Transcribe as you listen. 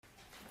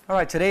All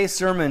right, today's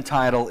sermon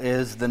title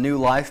is The New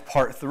Life,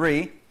 Part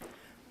 3,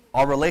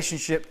 Our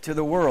Relationship to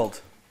the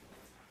World.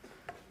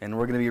 And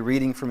we're going to be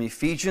reading from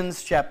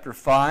Ephesians chapter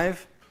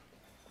 5,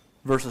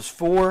 verses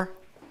 4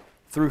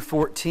 through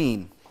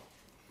 14.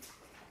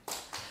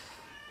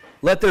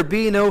 Let there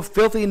be no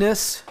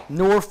filthiness,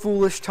 nor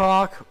foolish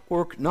talk,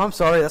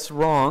 that's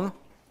wrong.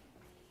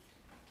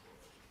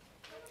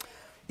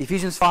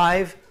 Ephesians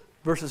 5,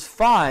 verses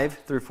 5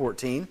 through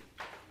 14.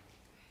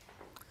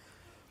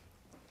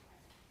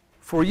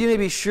 For you may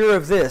be sure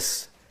of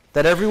this,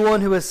 that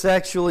everyone who is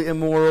sexually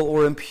immoral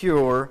or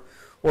impure,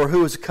 or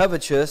who is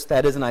covetous,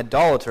 that is an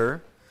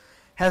idolater,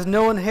 has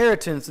no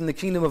inheritance in the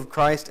kingdom of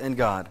Christ and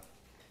God.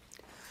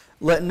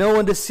 Let no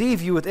one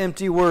deceive you with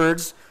empty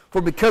words,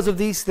 for because of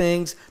these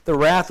things the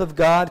wrath of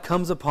God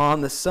comes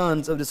upon the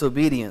sons of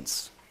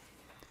disobedience.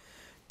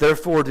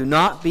 Therefore do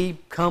not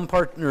become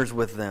partners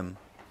with them.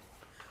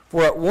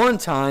 For at one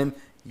time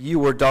you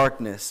were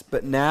darkness,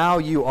 but now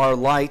you are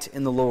light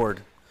in the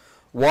Lord.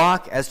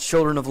 Walk as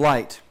children of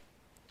light.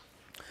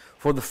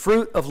 For the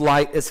fruit of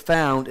light is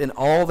found in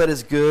all that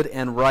is good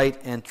and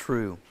right and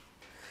true.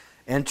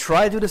 And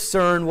try to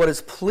discern what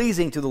is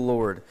pleasing to the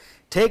Lord.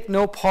 Take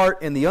no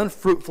part in the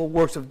unfruitful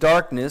works of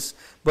darkness,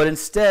 but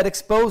instead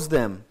expose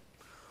them.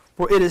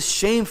 For it is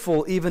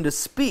shameful even to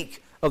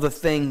speak of the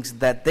things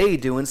that they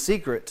do in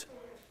secret.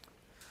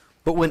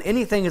 But when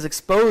anything is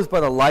exposed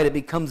by the light, it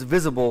becomes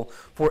visible,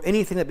 for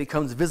anything that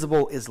becomes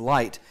visible is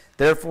light.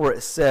 Therefore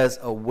it says,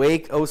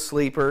 Awake, O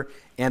sleeper,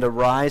 and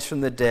arise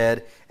from the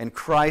dead, and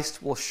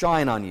Christ will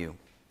shine on you.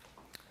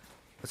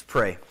 Let's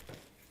pray.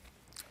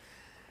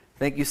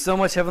 Thank you so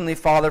much, Heavenly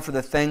Father, for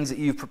the things that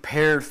you've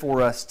prepared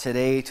for us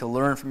today to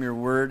learn from your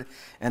word,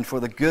 and for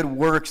the good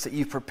works that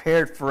you've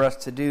prepared for us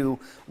to do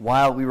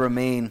while we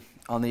remain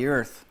on the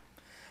earth.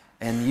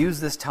 And use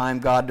this time,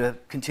 God, to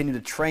continue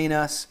to train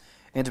us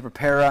and to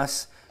prepare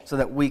us so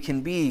that we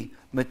can be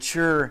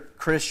mature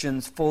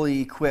Christians,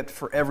 fully equipped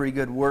for every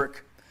good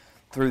work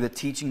through the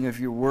teaching of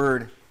your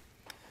word,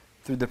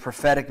 through the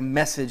prophetic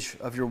message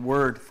of your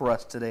word for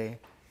us today.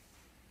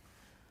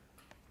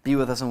 Be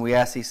with us, and we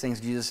ask these things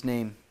in Jesus'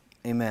 name.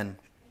 Amen.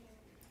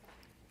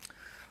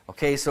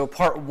 Okay, so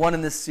part 1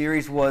 in this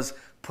series was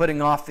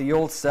putting off the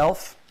old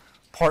self.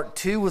 Part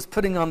 2 was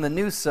putting on the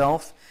new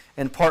self.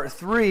 And part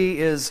 3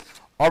 is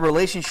our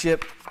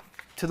relationship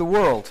to the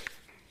world.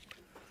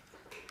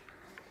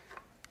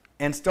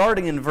 And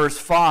starting in verse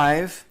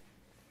 5,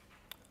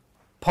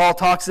 Paul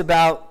talks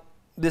about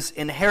this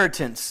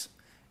inheritance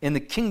in the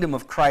kingdom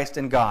of Christ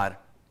and God.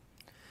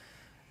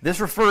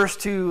 This refers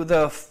to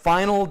the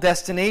final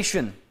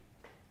destination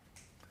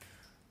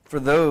for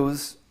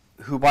those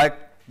who by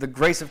the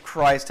grace of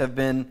Christ have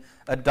been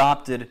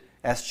adopted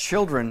as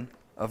children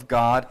of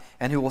God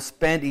and who will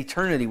spend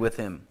eternity with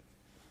Him.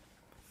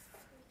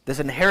 This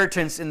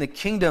inheritance in the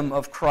kingdom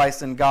of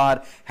Christ and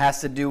God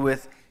has to do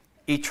with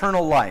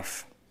eternal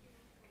life.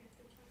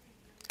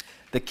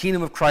 The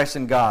kingdom of Christ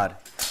and God.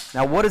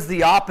 Now, what is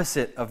the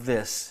opposite of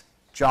this,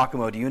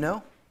 Giacomo? Do you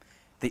know?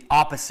 The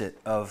opposite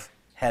of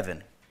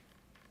heaven.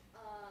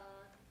 Hell.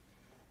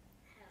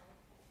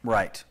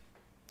 Right.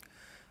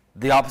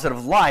 The opposite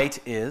of light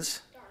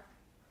is? Dark.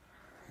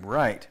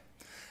 Right.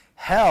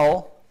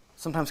 Hell,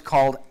 sometimes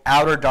called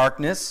outer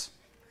darkness,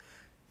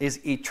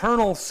 is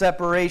eternal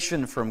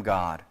separation from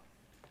God.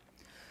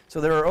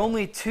 So there are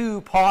only two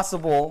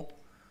possible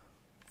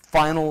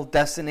final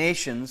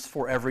destinations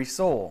for every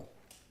soul.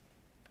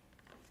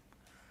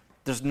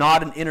 There's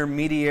not an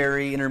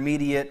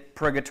intermediate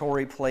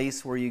purgatory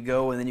place where you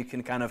go and then you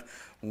can kind of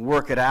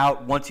work it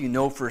out once you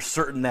know for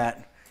certain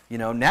that,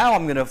 now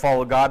I'm going to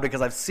follow God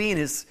because I've seen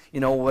His,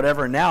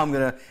 whatever. Now I'm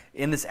going to,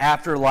 in this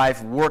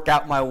afterlife, work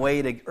out my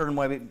way to earn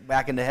my way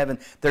back into heaven.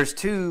 There's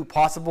two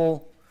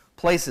possible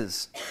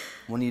places.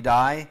 When you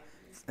die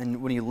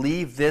and when you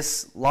leave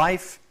this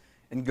life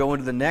and go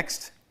into the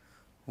next,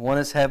 one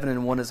is heaven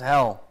and one is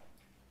hell.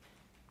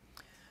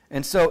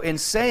 And so in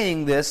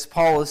saying this,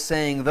 Paul is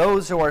saying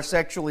those who are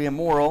sexually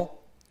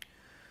immoral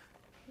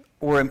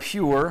or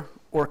impure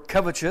or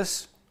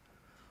covetous,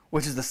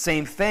 which is the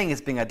same thing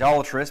as being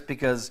idolatrous,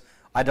 because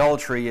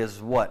idolatry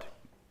is what?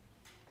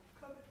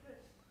 Covetous.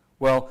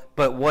 Well,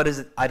 but what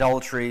is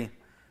idolatry?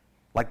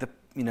 Like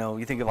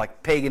you think of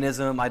like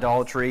paganism,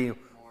 idolatry,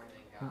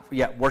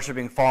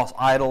 worshiping false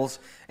idols.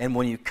 And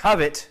when you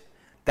covet,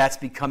 that's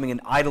becoming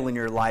an idol in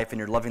your life and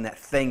you're loving that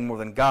thing more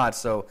than God.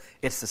 So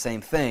it's the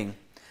same thing.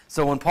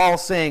 So when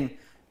Paul's saying,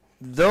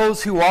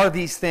 those who are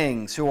these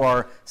things, who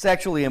are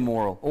sexually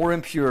immoral or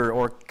impure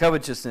or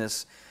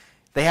covetousness,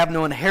 they have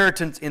no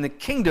inheritance in the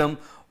kingdom,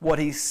 what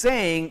he's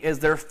saying is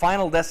their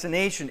final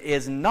destination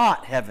is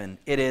not heaven,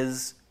 it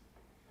is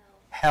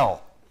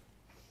hell.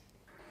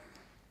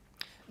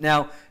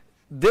 Now,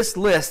 this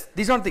list,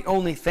 these aren't the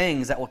only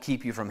things that will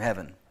keep you from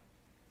heaven.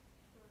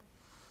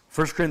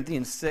 1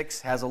 Corinthians 6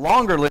 has a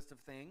longer list of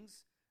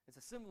things. It's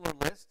a similar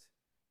list,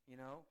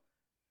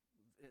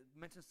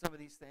 It mentions some of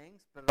these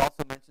things, but it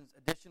also mentions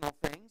additional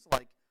things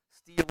like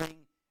stealing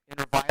and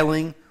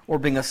reviling or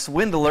being a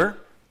swindler.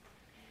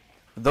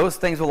 Those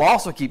things will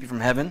also keep you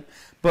from heaven.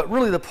 But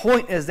really the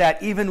point is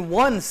that even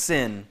one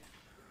sin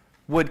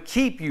would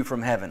keep you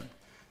from heaven.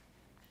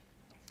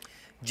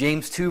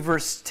 James 2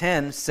 verse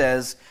 10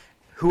 says,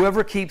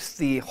 whoever keeps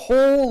the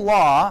whole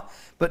law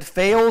but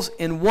fails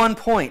in one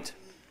point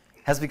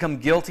has become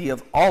guilty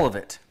of all of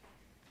it.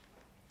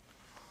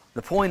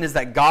 The point is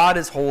that God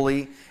is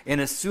holy, and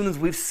as soon as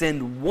we've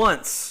sinned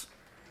once,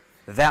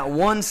 that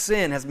one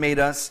sin has made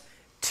us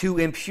too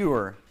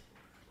impure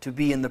to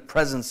be in the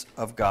presence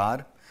of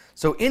God.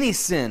 So any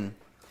sin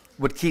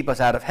would keep us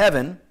out of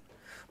heaven,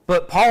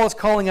 but Paul is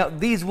calling out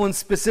these ones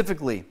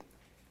specifically.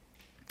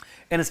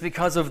 And it's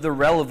because of the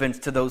relevance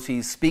to those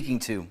he's speaking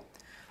to.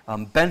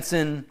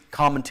 Benson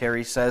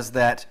commentary says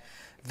that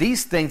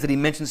these things that he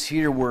mentions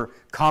here were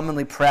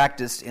commonly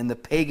practiced in the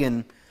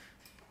pagan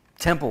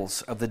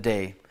temples of the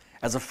day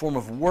as a form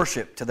of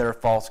worship to their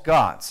false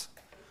gods.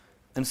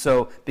 And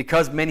so,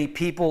 because many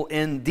people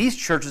in these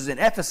churches in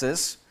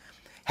Ephesus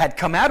had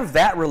come out of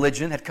that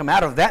religion, had come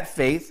out of that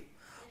faith,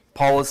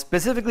 Paul is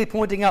specifically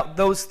pointing out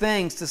those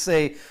things to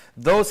say,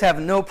 those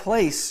have no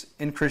place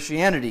in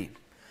Christianity.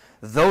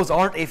 Those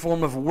aren't a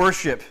form of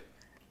worship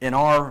in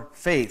our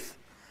faith.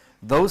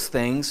 Those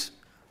things,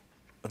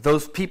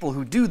 those people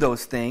who do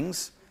those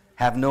things,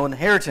 have no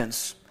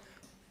inheritance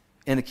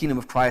in the kingdom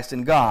of Christ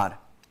and God.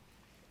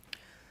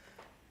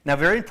 Now,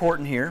 very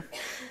important here,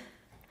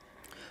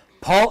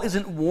 Paul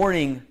isn't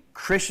warning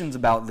Christians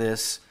about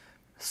this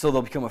so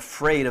they'll become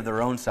afraid of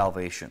their own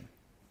salvation.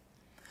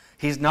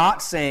 He's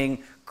not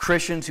saying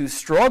Christians who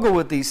struggle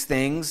with these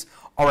things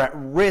are at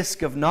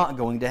risk of not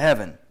going to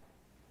heaven.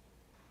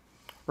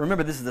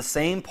 Remember, this is the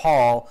same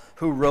Paul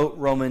who wrote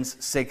Romans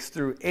 6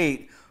 through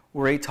 8,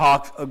 where he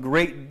talks a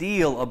great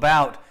deal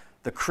about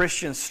the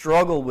Christian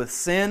struggle with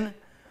sin,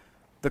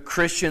 the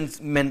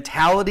Christian's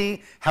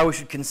mentality, how we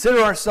should consider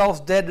ourselves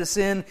dead to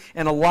sin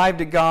and alive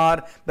to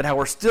God, but how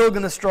we're still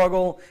going to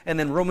struggle. And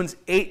then Romans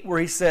 8, where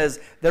he says,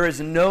 there is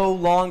no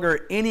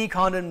longer any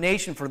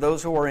condemnation for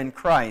those who are in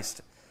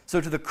Christ. So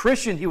to the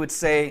Christian, he would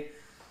say,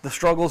 the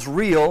struggle's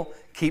real,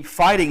 keep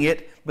fighting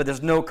it, but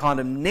there's no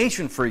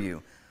condemnation for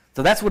you.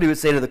 So that's what he would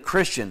say to the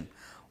Christian.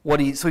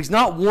 So he's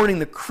not warning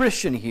the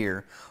Christian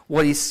here.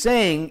 What he's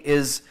saying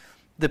is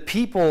the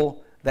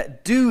people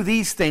that do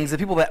these things, the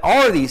people that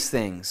are these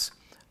things,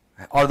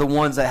 are the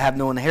ones that have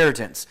no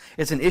inheritance.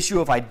 It's an issue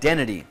of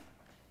identity.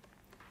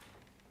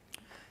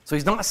 So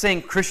he's not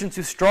saying Christians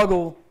who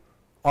struggle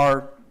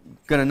are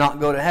going to not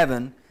go to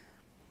heaven.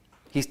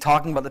 He's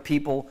talking about the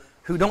people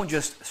who don't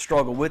just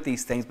struggle with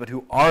these things, but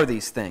who are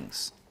these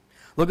things.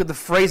 Look at the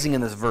phrasing in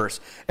this verse.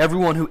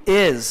 Everyone who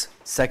is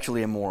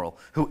sexually immoral,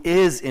 who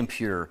is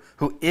impure,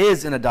 who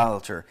is an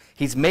idolater.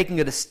 He's making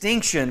a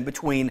distinction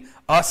between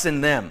us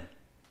and them.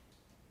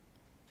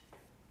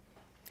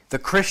 The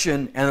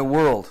Christian and the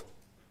world.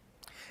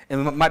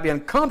 And we might be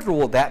uncomfortable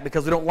with that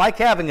because we don't like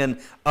having an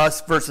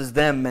us versus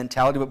them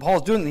mentality. But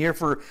Paul's doing it here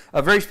for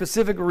a very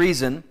specific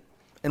reason.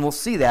 And we'll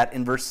see that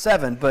in verse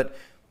 7. But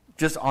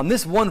just on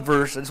this one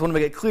verse, I just want to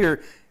make it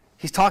clear,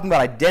 he's talking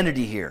about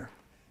identity here.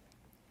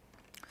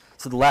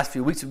 So the last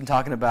few weeks we've been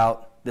talking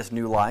about this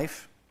new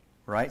life,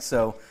 right?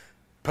 So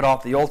put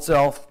off the old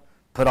self,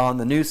 put on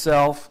the new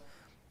self.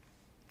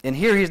 And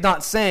here he's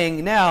not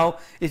saying now,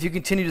 if you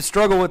continue to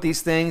struggle with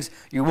these things,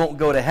 you won't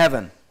go to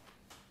heaven.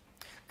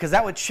 Because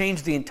that would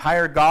change the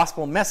entire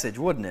gospel message,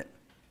 wouldn't it?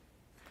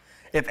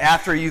 If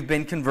after you've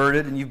been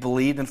converted and you've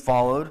believed and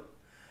followed,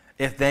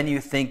 if then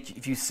you think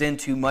if you sin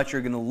too much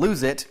you're going to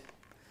lose it,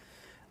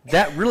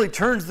 that really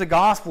turns the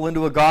gospel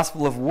into a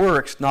gospel of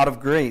works, not of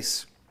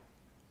grace.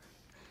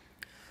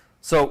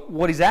 So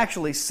what he's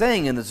actually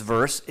saying in this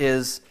verse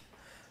is,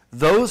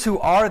 those who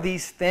are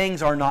these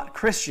things are not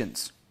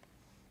Christians.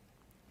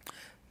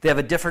 They have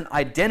a different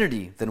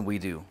identity than we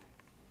do.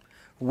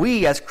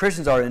 We, as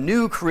Christians, are a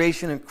new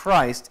creation in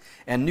Christ,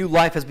 and new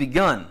life has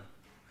begun.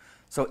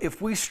 So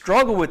if we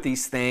struggle with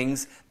these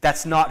things,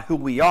 that's not who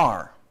we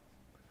are.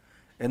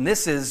 And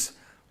this is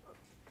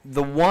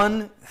the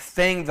one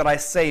thing that I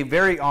say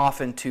very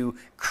often to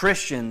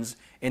Christians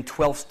in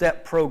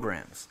 12-step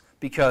programs.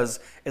 Because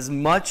as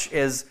much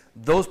as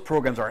those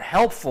programs are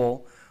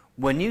helpful,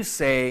 when you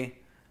say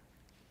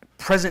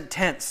present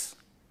tense,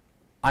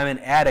 I'm an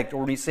addict,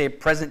 or when you say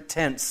present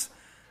tense,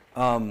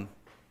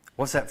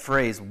 what's that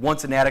phrase?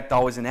 Once an addict,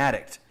 always an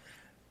addict.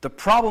 The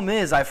problem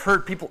is I've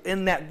heard people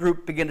in that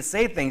group begin to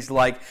say things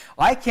like,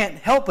 I can't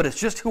help it, it's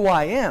just who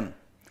I am.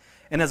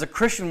 And as a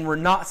Christian, we're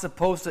not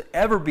supposed to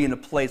ever be in a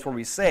place where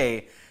we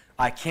say,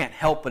 I can't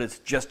help it, it's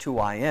just who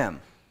I am.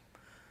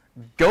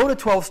 Go to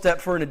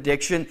 12-step for an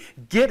addiction,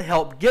 get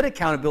help, get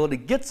accountability,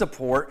 get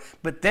support,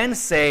 but then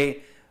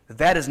say,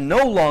 that is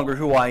no longer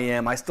who I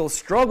am. I still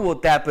struggle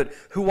with that, but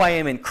who I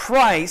am in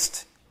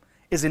Christ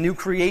is a new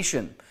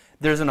creation.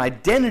 There's an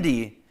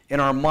identity in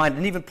our mind.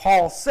 And even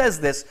Paul says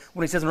this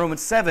when he says in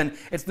Romans 7,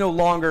 it's no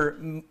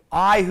longer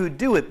I who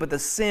do it, but the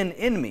sin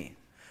in me.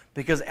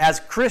 Because as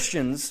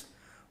Christians,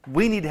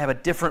 we need to have a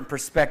different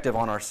perspective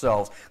on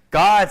ourselves.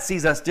 God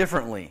sees us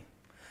differently.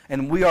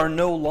 And we are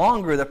no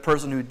longer the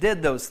person who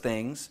did those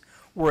things.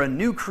 We're a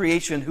new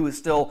creation who is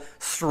still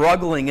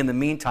struggling in the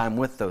meantime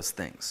with those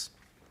things.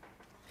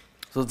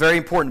 So it's very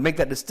important to make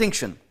that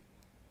distinction.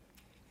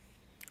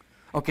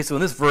 Okay, so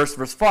in this verse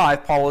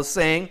 5, Paul is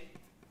saying,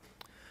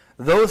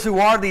 those who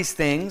are these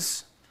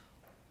things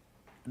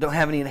don't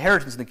have any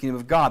inheritance in the kingdom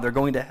of God. They're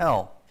going to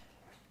hell.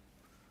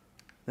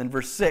 Then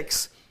verse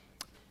 6,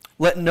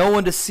 let no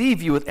one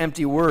deceive you with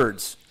empty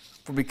words,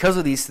 for because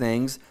of these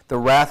things, the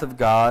wrath of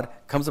God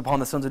comes upon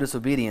the sons of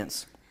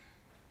disobedience.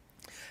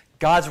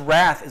 God's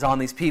wrath is on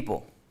these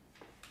people.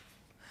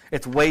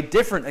 It's way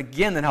different,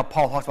 again, than how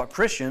Paul talks about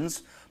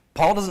Christians.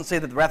 Paul doesn't say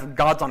that the wrath of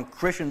God's on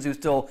Christians who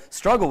still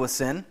struggle with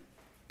sin,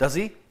 does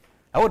he?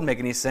 That wouldn't make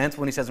any sense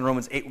when he says in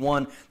Romans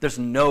 8:1, there's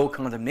no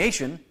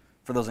condemnation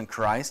for those in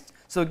Christ.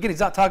 So again, he's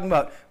not talking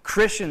about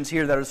Christians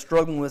here that are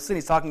struggling with sin.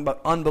 He's talking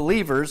about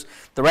unbelievers.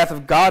 The wrath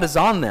of God is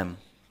on them.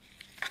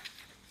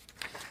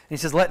 And he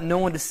says, let no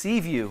one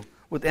deceive you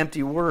with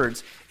empty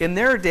words. In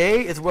their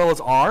day, as well as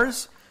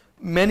ours,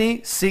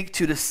 many seek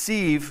to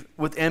deceive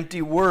with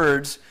empty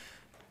words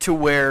to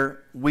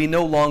where we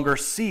no longer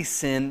see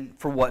sin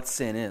for what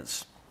sin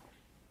is.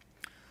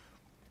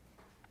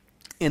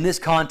 In this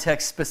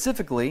context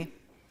specifically,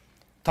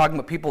 talking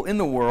about people in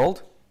the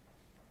world,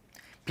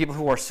 people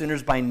who are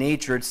sinners by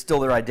nature, it's still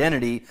their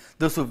identity,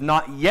 those who have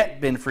not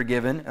yet been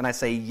forgiven, and I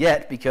say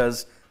yet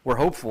because we're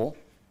hopeful,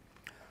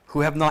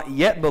 who have not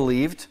yet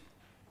believed,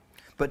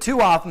 but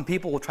too often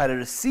people will try to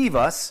deceive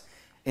us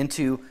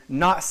into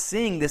not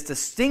seeing this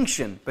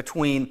distinction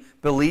between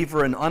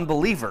believer and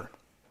unbeliever.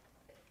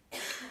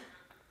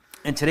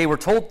 And today we're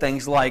told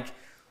things like,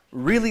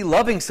 really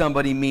loving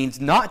somebody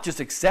means not just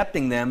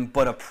accepting them,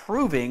 but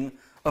approving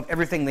of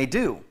everything they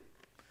do.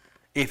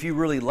 If you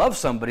really love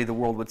somebody, the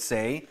world would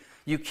say,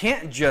 you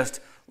can't just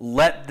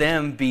let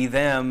them be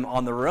them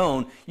on their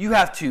own. You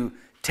have to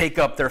take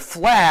up their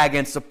flag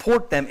and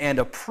support them and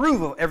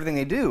approve of everything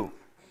they do.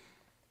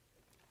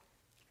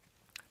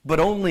 But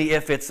only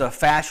if it's a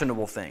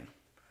fashionable thing.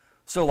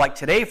 So like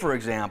today, for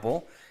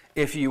example,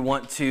 if you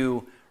want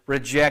to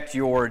reject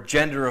your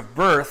gender of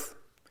birth,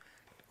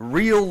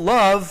 real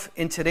love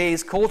in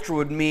today's culture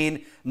would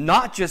mean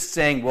not just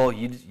saying, well,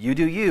 you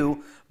do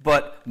you,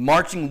 but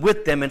marching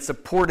with them and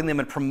supporting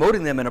them and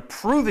promoting them and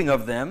approving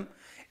of them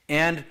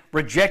and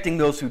rejecting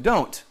those who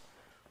don't.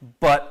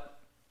 But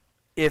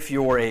if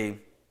you're a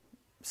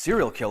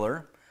serial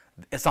killer,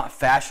 it's not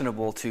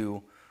fashionable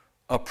to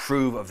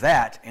approve of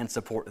that and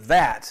support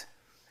that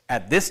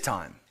at this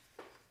time.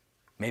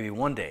 Maybe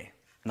one day,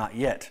 not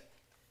yet.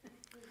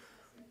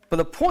 But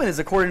the point is,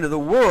 according to the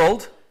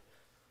world,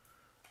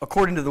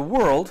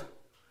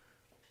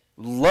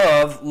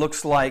 love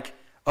looks like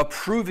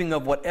approving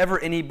of whatever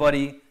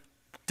anybody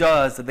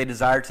does that they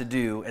desire to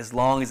do, as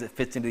long as it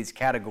fits into these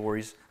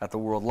categories that the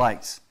world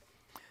likes.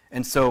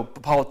 And so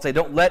Paul would say,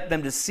 don't let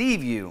them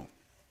deceive you.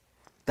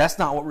 That's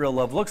not what real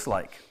love looks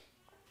like.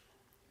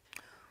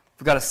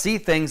 We've got to see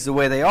things the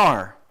way they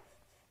are.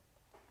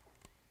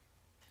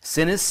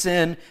 Sin is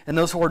sin, and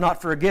those who are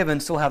not forgiven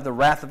still have the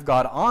wrath of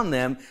God on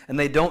them, and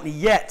they don't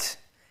yet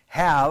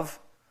have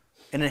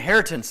an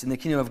inheritance in the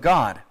kingdom of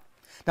God.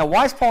 Now,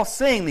 why is Paul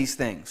saying these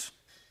things?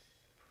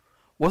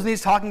 Wasn't he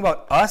talking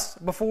about us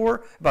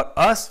before? About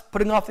us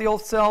putting off the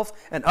old self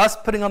and us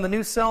putting on the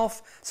new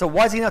self? So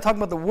why is he not talking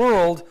about the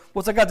world?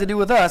 What's that got to do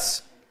with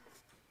us?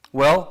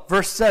 Well,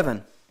 verse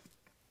 7.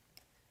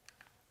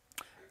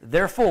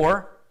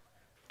 Therefore,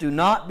 do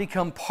not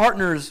become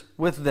partners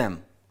with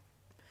them.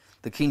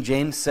 The King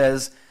James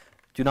says,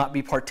 do not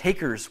be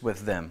partakers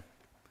with them.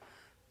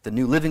 The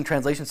New Living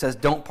Translation says,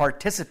 don't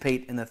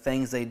participate in the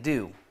things they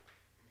do.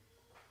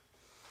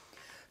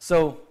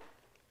 So,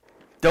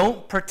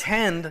 don't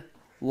pretend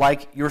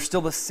like you're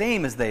still the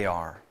same as they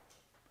are.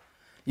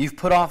 You've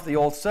put off the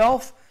old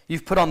self,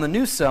 you've put on the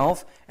new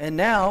self, and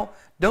now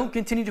don't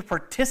continue to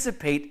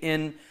participate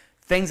in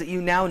things that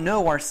you now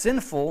know are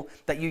sinful,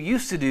 that you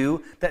used to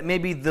do, that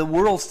maybe the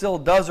world still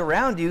does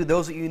around you,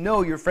 those that you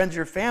know, your friends,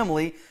 your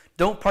family.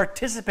 Don't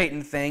participate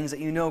in things that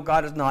you know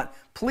God is not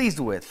pleased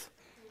with,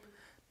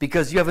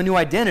 because you have a new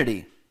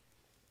identity.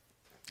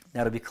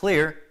 Now, to be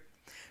clear,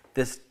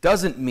 this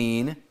doesn't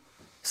mean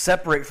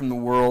separate from the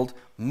world,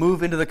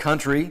 move into the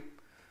country,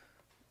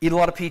 eat a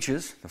lot of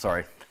peaches. I'm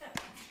sorry,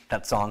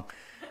 that song.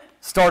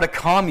 Start a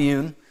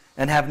commune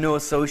and have no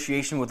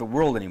association with the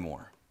world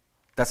anymore.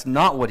 That's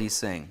not what he's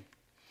saying.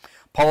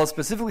 Paul is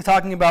specifically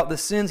talking about the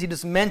sins he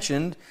just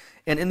mentioned,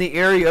 and in the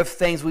area of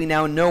things we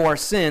now know are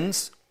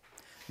sins,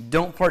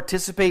 don't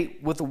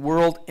participate with the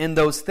world in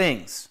those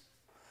things.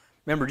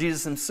 Remember,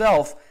 Jesus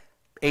himself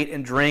ate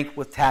and drank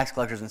with tax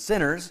collectors and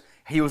sinners.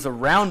 He was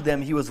around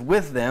them, he was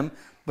with them,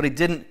 but he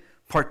didn't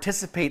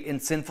participate in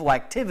sinful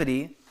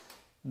activity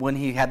when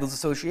he had those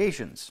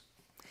associations.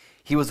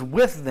 He was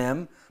with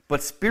them,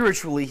 but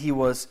spiritually he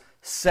was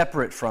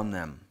separate from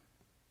them.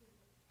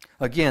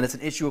 Again, it's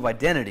an issue of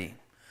identity.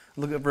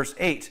 Look at verse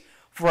 8.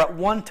 For at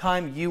one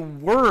time you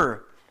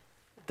were,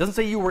 it doesn't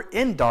say you were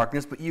in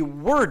darkness, but you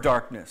were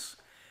darkness.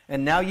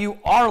 And now you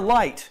are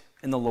light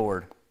in the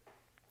Lord.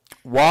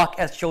 Walk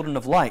as children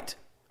of light.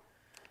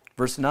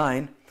 Verse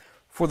 9.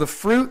 For the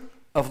fruit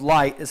of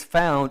light is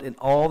found in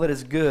all that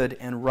is good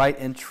and right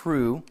and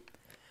true.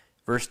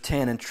 Verse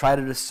 10, and try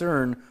to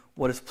discern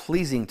what is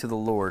pleasing to the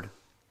Lord.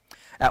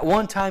 At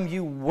one time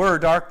you were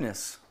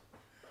darkness,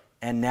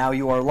 and now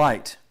you are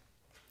light,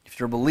 if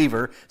you're a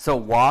believer. So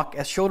walk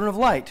as children of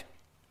light.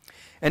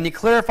 And he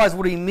clarifies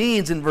what he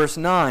means in verse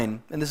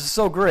 9, and this is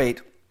so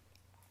great.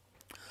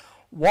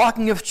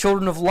 Walking as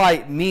children of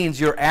light means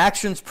your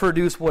actions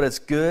produce what is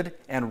good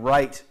and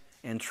right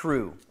and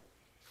true.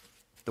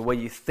 The way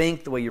you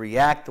think, the way you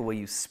react, the way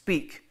you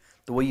speak,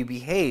 the way you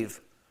behave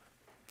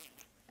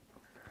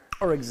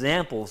are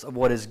examples of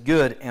what is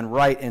good and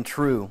right and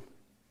true.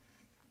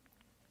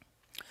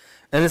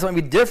 And this might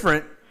be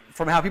different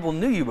from how people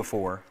knew you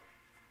before.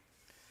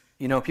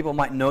 You know, people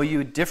might know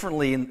you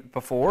differently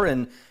before,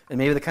 and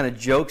maybe the kind of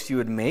jokes you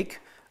would make.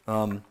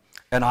 And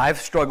I've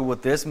struggled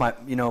with this. My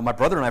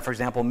brother and I, for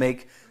example,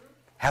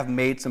 have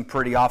made some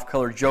pretty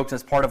off-color jokes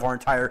as part of our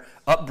entire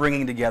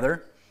upbringing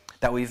together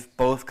that we've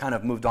both kind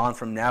of moved on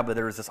from now, but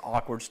there was this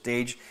awkward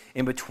stage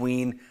in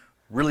between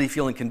really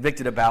feeling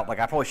convicted about, like,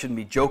 I probably shouldn't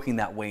be joking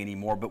that way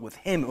anymore. But with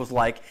him, it was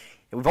like,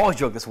 we've always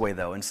joked this way,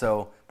 though. And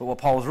so, but what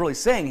Paul is really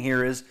saying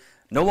here is,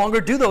 no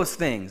longer do those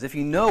things. If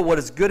you know what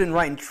is good and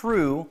right and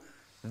true,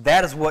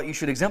 that is what you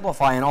should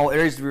exemplify in all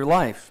areas of your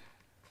life.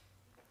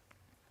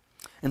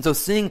 And so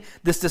seeing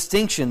this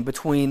distinction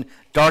between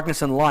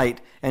darkness and light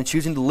and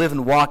choosing to live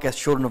and walk as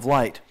children of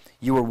light.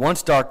 You were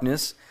once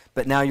darkness,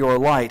 but now you are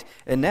light.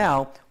 And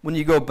now, when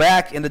you go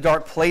back into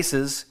dark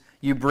places,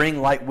 you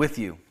bring light with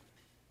you.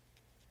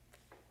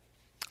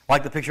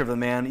 Like the picture of the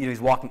man,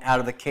 he's walking out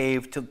of the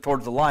cave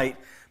towards the light,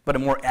 but a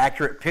more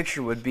accurate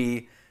picture would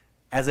be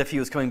as if he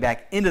was coming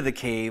back into the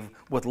cave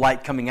with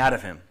light coming out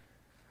of him.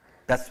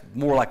 That's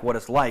more like what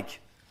it's like,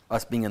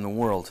 us being in the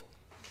world.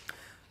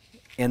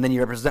 And then you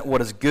represent what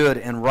is good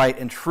and right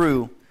and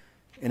true,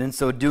 and in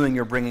so doing,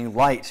 you're bringing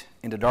light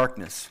into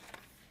darkness.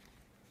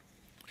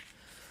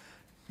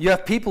 You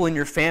have people in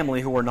your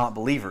family who are not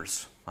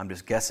believers. I'm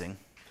just guessing.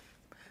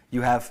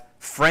 You have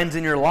friends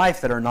in your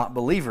life that are not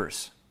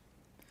believers.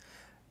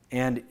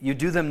 And you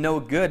do them no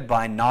good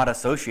by not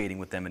associating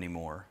with them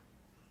anymore.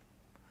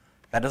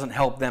 That doesn't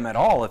help them at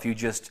all if you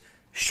just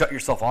shut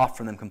yourself off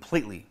from them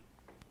completely.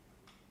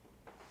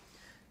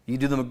 You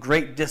do them a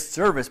great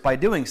disservice by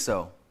doing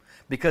so,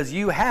 because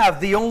you have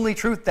the only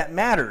truth that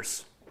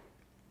matters.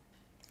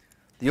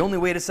 The only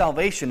way to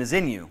salvation is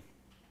in you.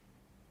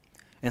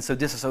 And so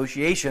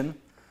disassociation,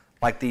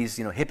 like these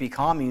hippie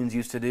communes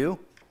used to do,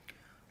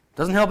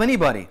 doesn't help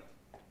anybody.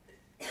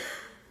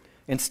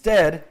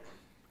 Instead,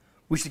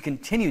 we should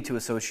continue to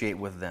associate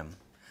with them,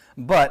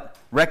 but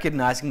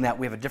recognizing that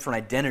we have a different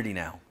identity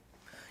now.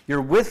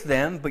 You're with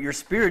them, but you're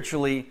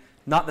spiritually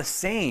not the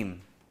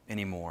same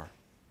anymore.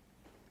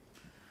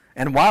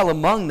 And while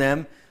among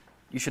them,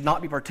 you should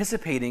not be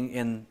participating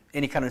in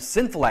any kind of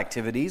sinful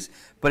activities,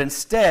 but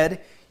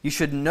instead, you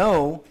should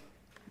know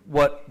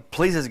what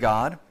pleases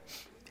God,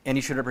 and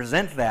you should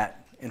represent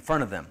that in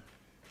front of them.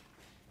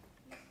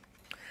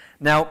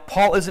 Now,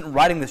 Paul isn't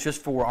writing this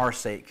just for our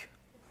sake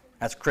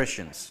as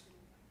Christians.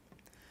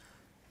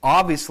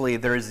 Obviously,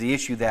 there is the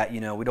issue that, we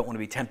don't want to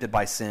be tempted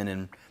by sin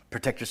and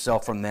protect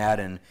yourself from that,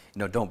 and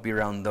don't be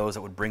around those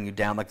that would bring you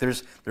down. Like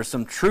there's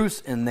some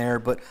truths in there,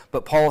 but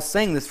Paul's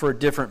saying this for a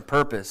different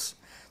purpose.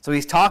 So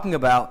he's talking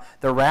about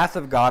the wrath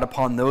of God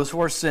upon those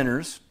who are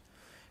sinners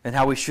and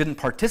how we shouldn't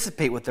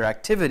participate with their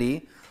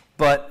activity,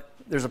 but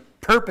there's a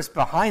purpose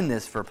behind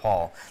this for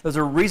Paul. There's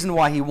a reason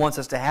why he wants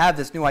us to have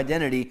this new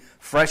identity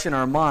fresh in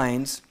our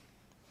minds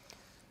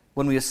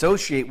when we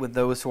associate with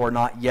those who are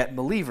not yet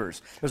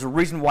believers. There's a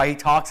reason why he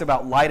talks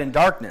about light and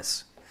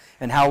darkness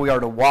and how we are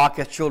to walk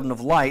as children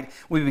of light.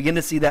 We begin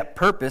to see that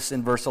purpose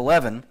in verse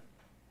 11.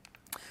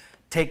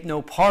 Take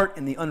no part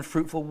in the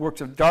unfruitful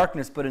works of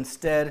darkness, but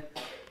instead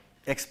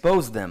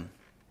expose them.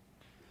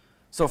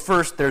 So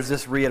first, there's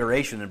this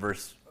reiteration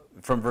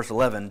from verse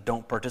 11.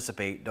 Don't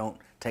participate, don't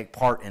take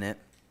part in it.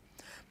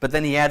 But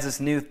then he adds this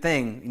new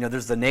thing.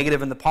 There's the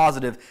negative and the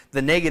positive.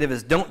 The negative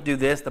is don't do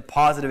this. The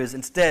positive is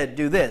instead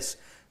do this.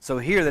 So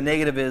here the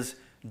negative is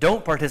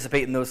don't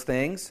participate in those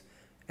things.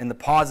 And the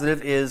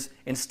positive is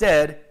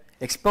instead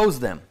expose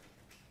them.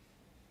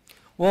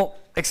 Well,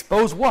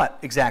 expose what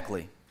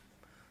exactly?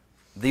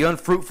 The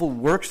unfruitful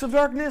works of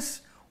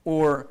darkness,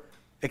 or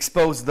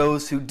expose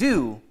those who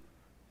do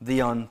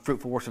the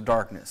unfruitful works of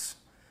darkness?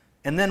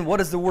 And then what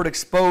does the word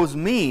expose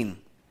mean?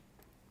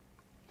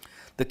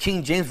 The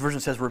King James Version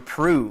says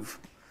reprove,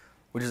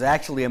 which is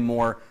actually a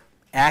more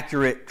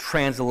accurate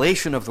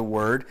translation of the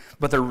word,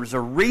 but there is a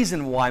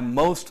reason why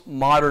most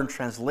modern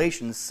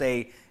translations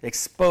say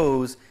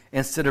expose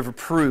instead of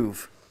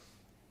reprove.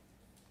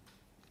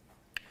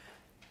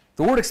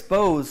 The word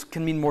expose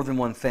can mean more than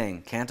one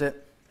thing, can't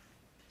it?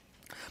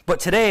 But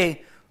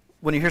today,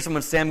 when you hear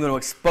someone say, I'm going to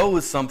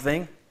expose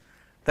something,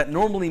 that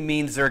normally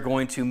means they're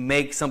going to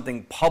make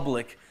something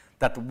public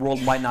that the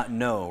world might not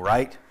know,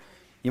 right?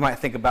 You might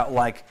think about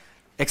like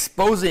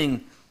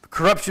exposing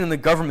corruption in the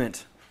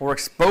government, or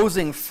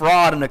exposing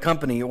fraud in a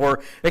company,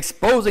 or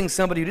exposing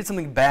somebody who did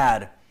something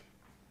bad.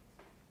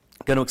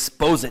 Going to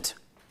expose it.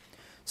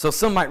 So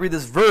some might read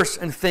this verse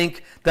and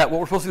think that what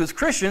we're supposed to do as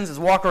Christians is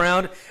walk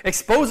around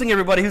exposing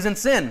everybody who's in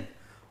sin.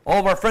 All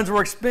of our friends who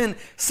are in sin,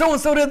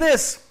 so-and-so did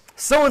this,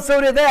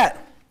 so-and-so did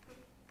that.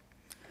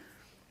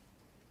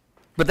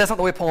 But that's not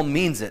the way Paul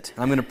means it.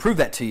 I'm going to prove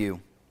that to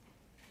you.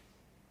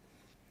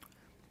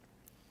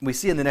 We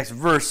see in the next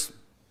verse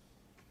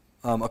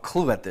a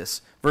clue at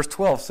this. Verse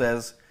 12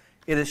 says,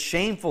 "It is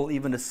shameful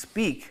even to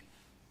speak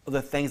of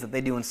the things that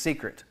they do in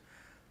secret."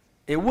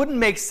 It wouldn't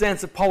make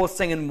sense if Paul was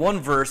saying in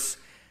one verse,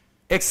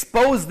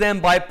 expose them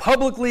by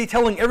publicly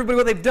telling everybody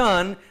what they've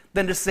done,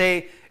 than to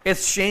say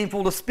it's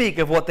shameful to speak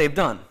of what they've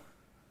done.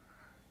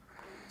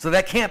 So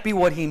that can't be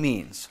what he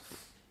means.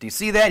 Do you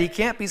see that? He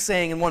can't be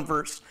saying in one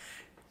verse,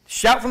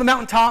 shout from the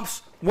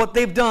mountaintops what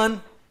they've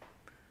done,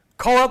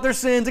 call out their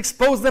sins,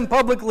 expose them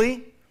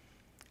publicly,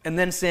 and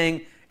then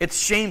saying it's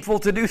shameful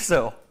to do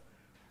so.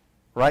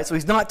 Right? So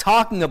he's not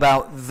talking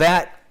about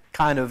that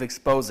kind of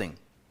exposing.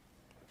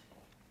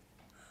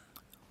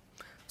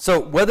 So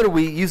whether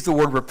we use the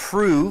word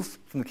reprove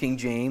from the King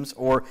James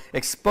or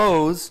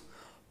expose,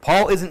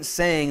 Paul isn't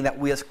saying that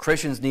we as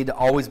Christians need to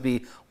always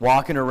be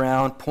walking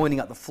around pointing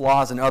out the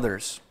flaws in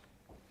others.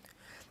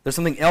 There's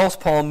something else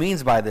Paul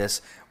means by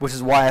this, which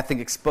is why I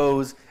think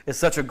expose is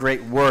such a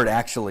great word,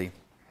 actually.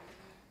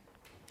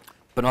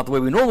 But not the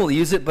way we normally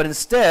use it, but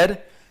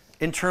instead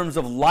in terms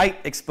of light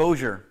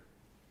exposure.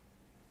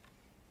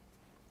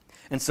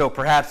 And so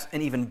perhaps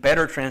an even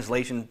better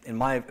translation, in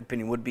my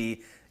opinion, would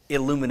be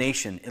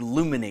illumination.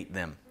 Illuminate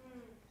them.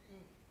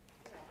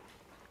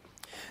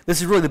 This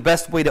is really the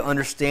best way to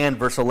understand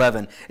verse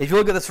 11. If you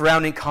look at the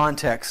surrounding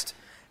context,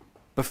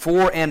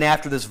 before and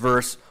after this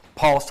verse,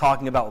 Paul's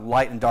talking about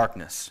light and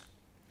darkness.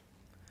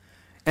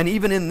 And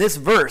even in this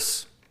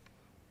verse,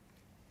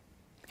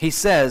 he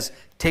says,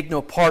 take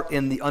no part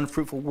in the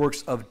unfruitful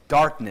works of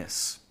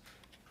darkness,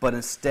 but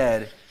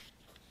instead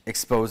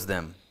expose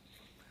them.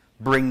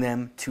 Bring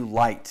them to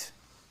light.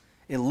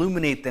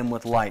 Illuminate them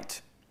with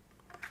light.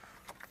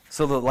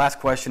 So the last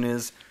question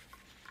is,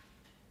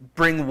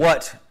 bring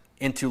what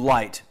into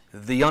light?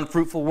 The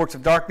unfruitful works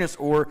of darkness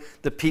or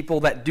the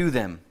people that do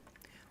them?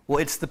 Well,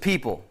 it's the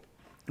people.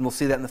 And we'll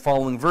see that in the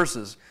following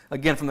verses.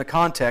 Again, from the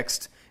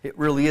context, it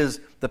really is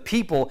the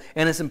people.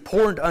 And it's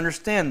important to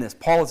understand this.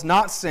 Paul is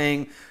not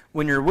saying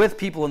when you're with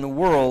people in the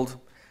world,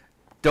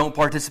 don't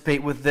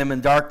participate with them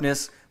in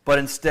darkness, but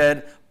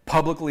instead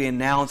publicly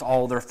announce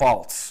all their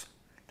faults.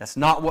 That's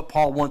not what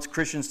Paul wants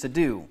Christians to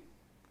do.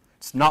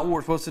 It's not what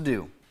we're supposed to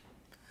do.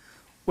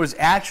 What he's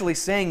actually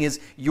saying is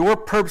your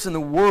purpose in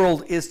the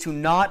world is to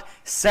not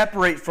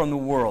separate from the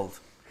world.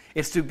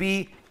 It's to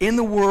be in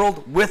the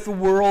world, with the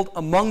world,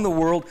 among the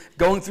world,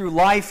 going through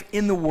life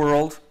in the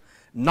world,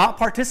 not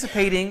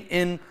participating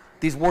in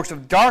these works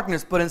of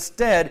darkness, but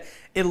instead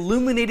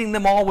illuminating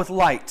them all with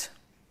light.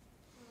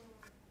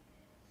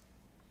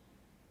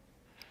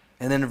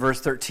 And then in verse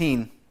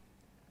 13,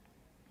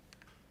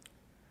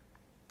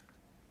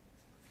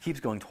 keeps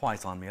going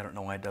twice on me. I don't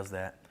know why it does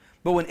that.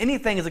 But when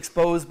anything is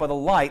exposed by the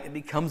light, it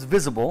becomes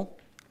visible.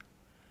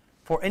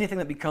 For anything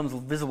that becomes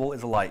visible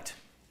is light.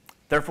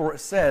 Therefore it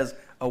says,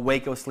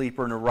 awake, O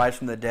sleeper, and arise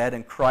from the dead,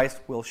 and Christ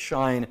will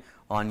shine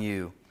on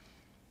you.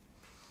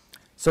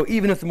 So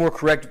even if the more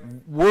correct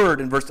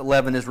word in verse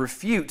 11 is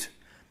refute,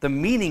 the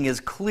meaning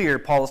is clear.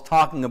 Paul is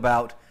talking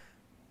about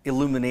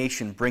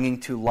illumination, bringing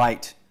to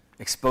light,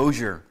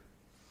 exposure,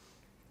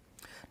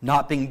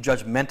 not being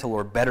judgmental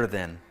or better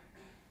than.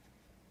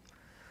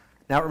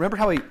 Now, remember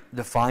how he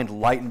defined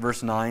light in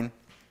verse 9?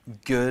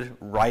 Good,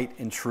 right,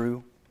 and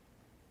true.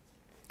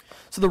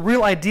 So the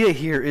real idea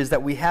here is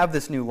that we have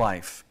this new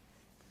life.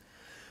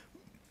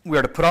 We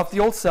are to put off the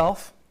old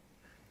self,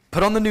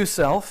 put on the new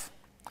self,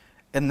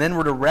 and then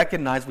we're to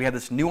recognize we have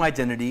this new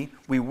identity.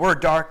 We were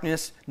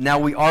darkness, now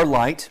we are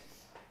light.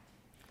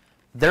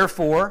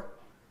 Therefore,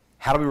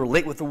 how do we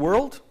relate with the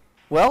world?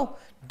 Well,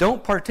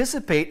 don't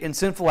participate in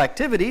sinful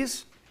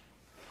activities,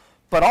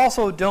 but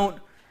also don't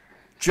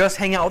just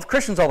hang out with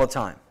Christians all the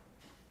time.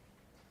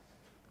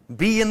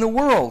 Be in the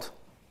world.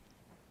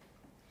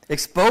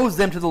 Expose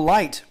them to the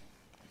light.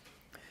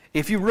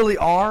 If you really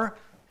are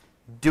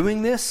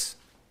doing this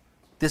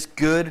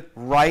good,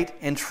 right,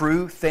 and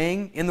true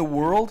thing in the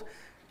world,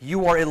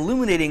 you are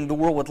illuminating the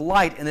world with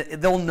light, and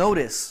they'll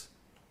notice.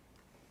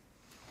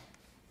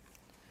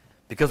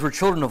 Because we're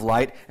children of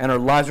light, and our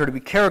lives are to be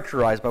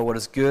characterized by what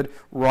is good,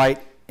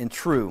 right, and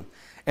true.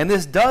 And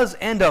this does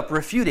end up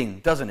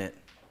refuting, doesn't it?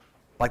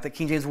 Like the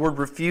King James word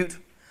refute,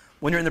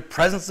 when you're in the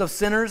presence of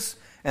sinners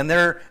and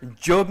they're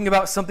joking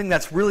about something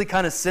that's really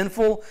kind of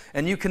sinful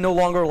and you can no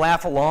longer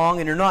laugh along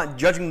and you're not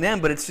judging them,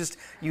 but it's just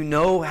you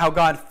know how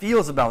God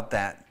feels about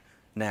that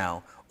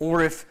now.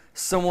 Or if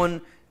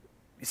someone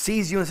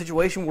sees you in a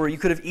situation where you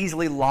could have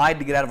easily lied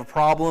to get out of a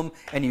problem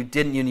and you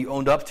didn't and you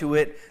owned up to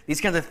it,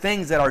 these kinds of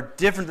things that are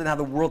different than how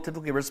the world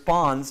typically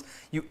responds,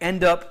 you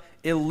end up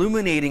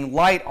illuminating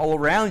light all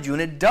around you,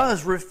 and it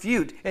does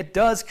refute, it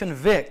does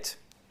convict.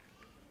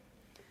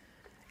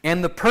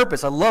 And the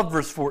purpose, I love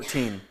verse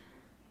 14,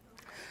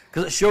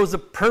 because it shows the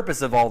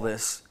purpose of all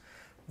this.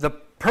 The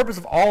purpose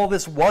of all of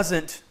this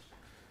wasn't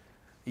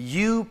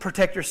you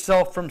protect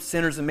yourself from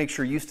sinners and make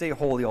sure you stay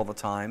holy all the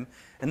time.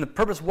 And the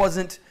purpose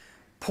wasn't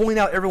pulling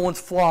out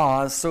everyone's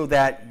flaws so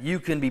that you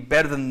can be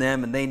better than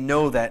them and they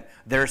know that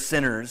they're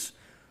sinners.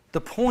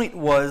 The point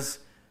was,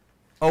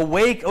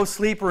 awake, O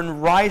sleeper,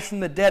 and rise from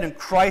the dead, and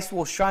Christ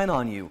will shine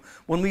on you.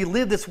 When we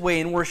live this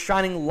way and we're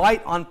shining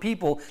light on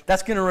people,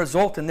 that's going to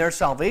result in their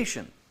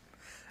salvation.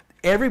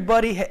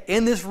 Everybody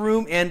in this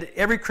room and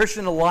every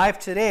Christian alive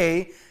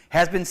today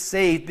has been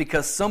saved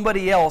because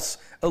somebody else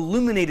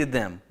illuminated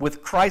them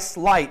with Christ's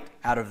light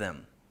out of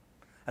them.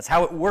 That's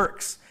how it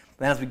works.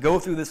 And as we go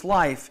through this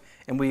life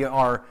and we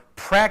are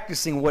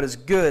practicing what is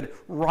good,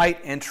 right,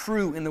 and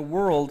true in the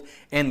world,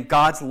 and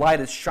God's light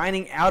is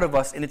shining out of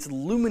us and it's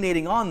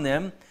illuminating on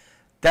them,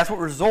 that's what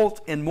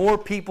results in more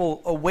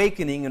people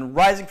awakening and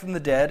rising from the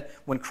dead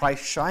when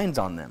Christ shines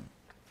on them.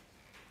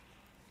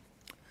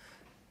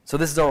 So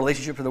this is our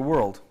relationship to the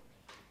world.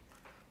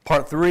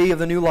 Part 3 of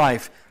the new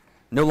life.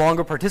 No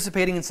longer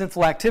participating in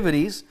sinful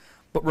activities,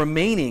 but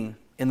remaining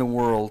in the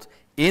world,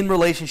 in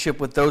relationship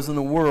with those in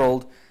the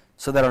world,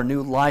 so that our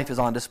new life is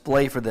on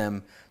display for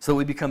them, so that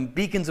we become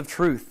beacons of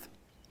truth,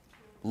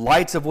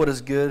 lights of what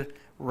is good,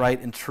 right,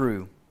 and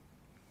true,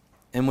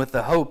 and with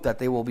the hope that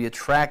they will be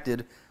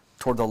attracted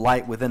toward the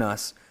light within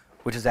us,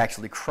 which is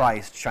actually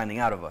Christ shining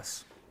out of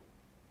us.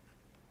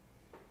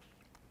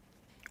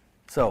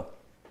 So,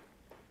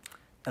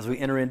 as we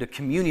enter into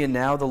communion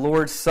now, the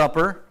Lord's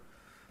Supper,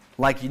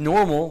 like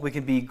normal, we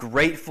can be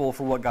grateful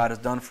for what God has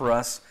done for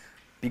us,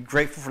 be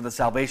grateful for the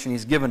salvation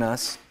He's given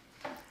us,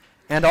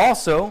 and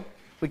also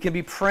we can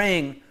be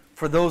praying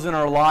for those in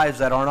our lives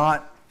that are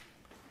not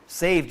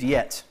saved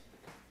yet.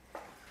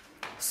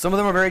 Some of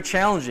them are very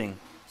challenging.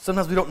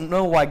 Sometimes we don't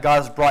know why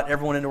God has brought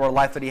everyone into our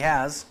life that He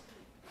has,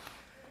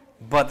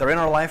 but they're in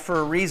our life for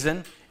a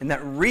reason, and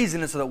that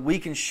reason is so that we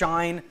can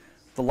shine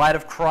the light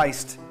of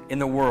Christ in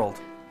the world.